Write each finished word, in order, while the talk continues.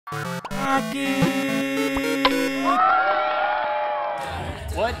What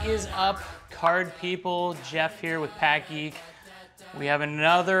is up, card people? Jeff here with PackGeek. We have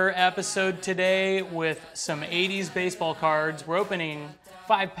another episode today with some 80s baseball cards. We're opening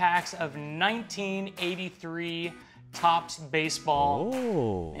 5 packs of 1983 Topps baseball.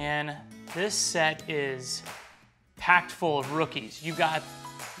 Oh. And this set is packed full of rookies. You got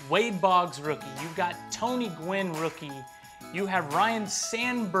Wade Boggs rookie, you've got Tony Gwynn rookie, you have Ryan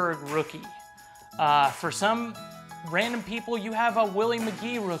Sandberg rookie. For some random people, you have a Willie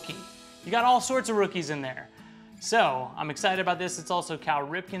McGee rookie. You got all sorts of rookies in there. So I'm excited about this. It's also Cal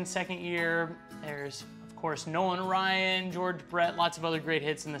Ripken's second year. There's, of course, Nolan Ryan, George Brett, lots of other great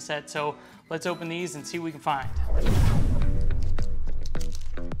hits in the set. So let's open these and see what we can find.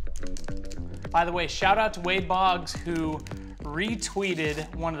 By the way, shout out to Wade Boggs, who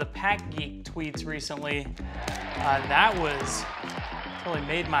retweeted one of the PackGeek tweets recently. That was really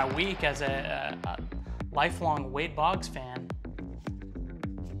made my week as a lifelong Wade Boggs fan.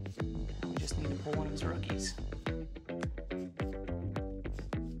 We just need to pull one of his rookies.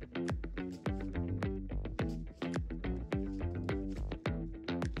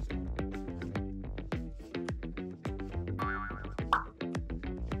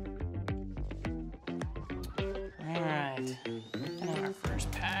 All right, and our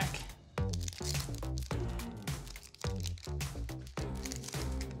first pack.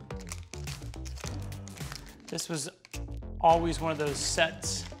 This was always one of those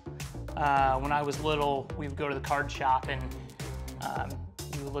sets. When I was little, we would go to the card shop and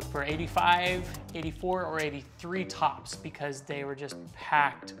we would look for 85, 84, or 83 Topps because they were just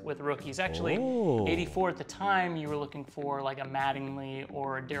packed with rookies. Actually, 84 at the time, you were looking for like a Mattingly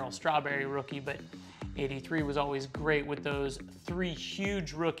or a Darryl Strawberry rookie, but 83 was always great with those 3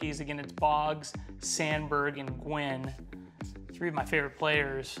 huge rookies. Again, it's Boggs, Sandberg, and Gwynn. 3 of my favorite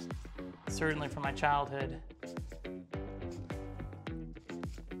players, certainly from my childhood.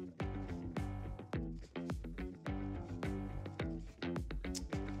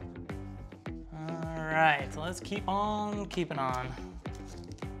 All right, so let's keep on keeping on.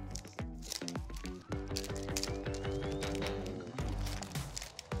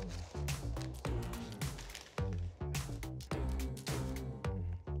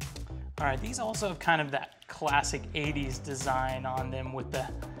 All right, these also have kind of that classic 80s design on them with the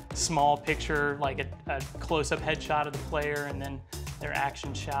small picture, like a close-up headshot of the player and then their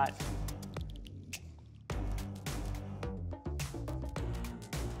action shot.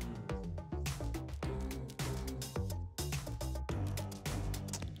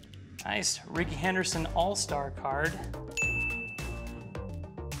 Nice Ricky Henderson All-Star card.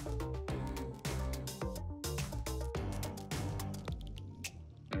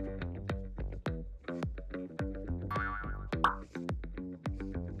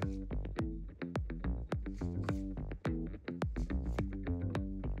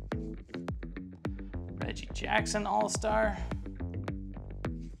 Reggie Jackson All-Star.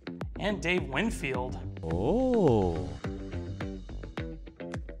 And Dave Winfield. Oh.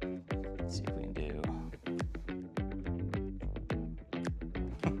 Let's see if we can do.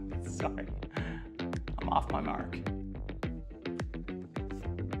 Sorry, I'm off my mark.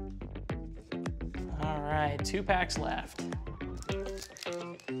 All right, 2 packs left.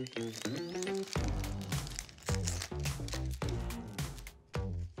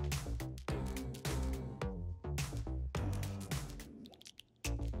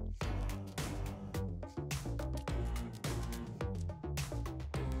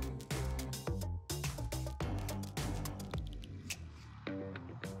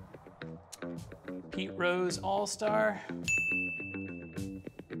 Pete Rose All-Star.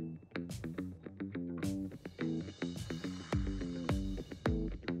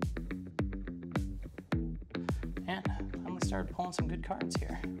 And I'm gonna start pulling some good cards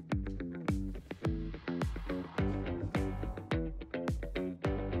here.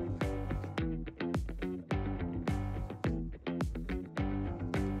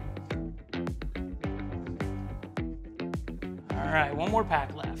 All right, 1 more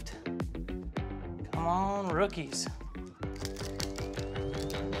pack left. Come on, rookies.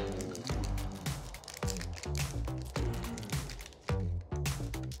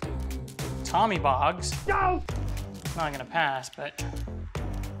 Tommy Boggs. No! Not gonna pass, but.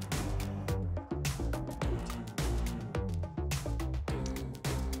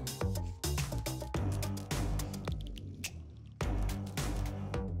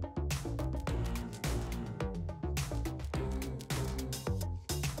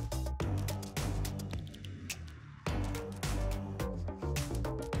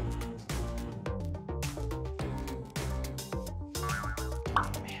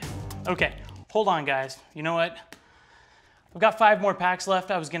 Man. Okay, hold on guys. You know what? I've got 5 more packs left.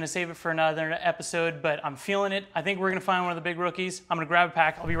 I was gonna save it for another episode, but I'm feeling it. I think we're gonna find one of the big rookies. I'm gonna grab a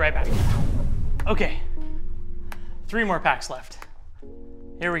pack. I'll be right back. Okay, 3 more packs left.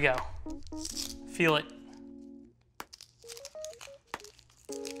 Here we go. Feel it.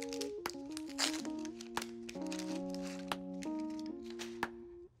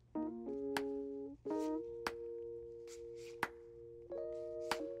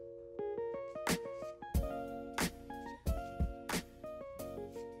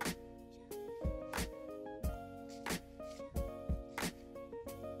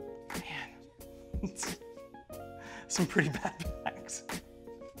 Some pretty bad packs.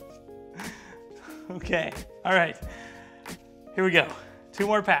 Okay, all right. Here we go. 2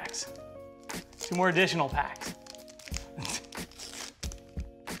 more packs. 2 more additional packs.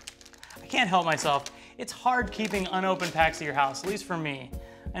 I can't help myself. It's hard keeping unopened packs at your house, at least for me.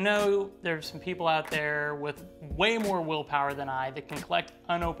 I know there's some people out there with way more willpower than I that can collect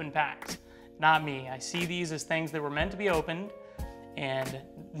unopened packs. Not me. I see these as things that were meant to be opened, and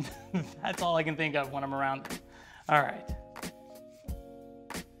that's all I can think of when I'm around them. All right.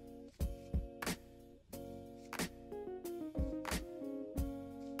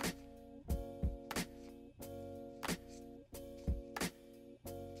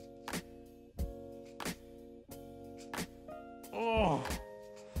 Oh.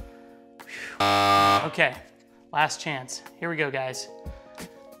 Okay, last chance. Here we go, guys.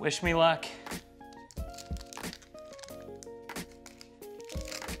 Wish me luck.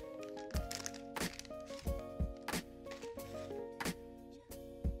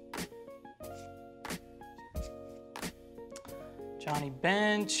 Johnny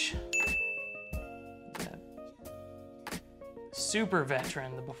Bench, super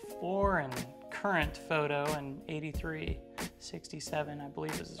veteran, the before and current photo, and 83, 67, I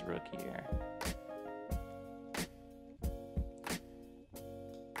believe is his rookie year.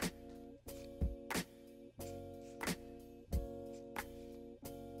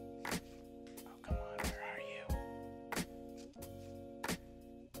 Oh, come on, where are you?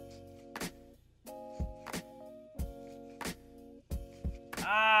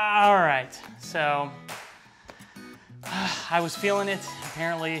 All right, so I was feeling it.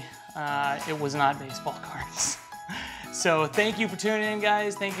 Apparently, it was not baseball cards. So thank you for tuning in,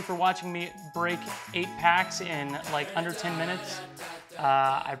 guys. Thank you for watching me break 8 packs in like under 10 minutes.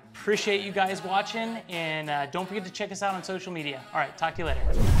 I appreciate you guys watching, and don't forget to check us out on social media. All right, talk to you later.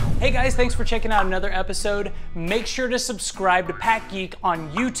 Hey guys, thanks for checking out another episode. Make sure to subscribe to PackGeek on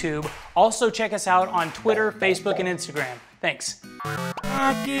YouTube. Also check us out on Twitter, Facebook, and Instagram. Thanks.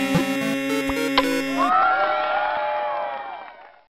 PackGeek.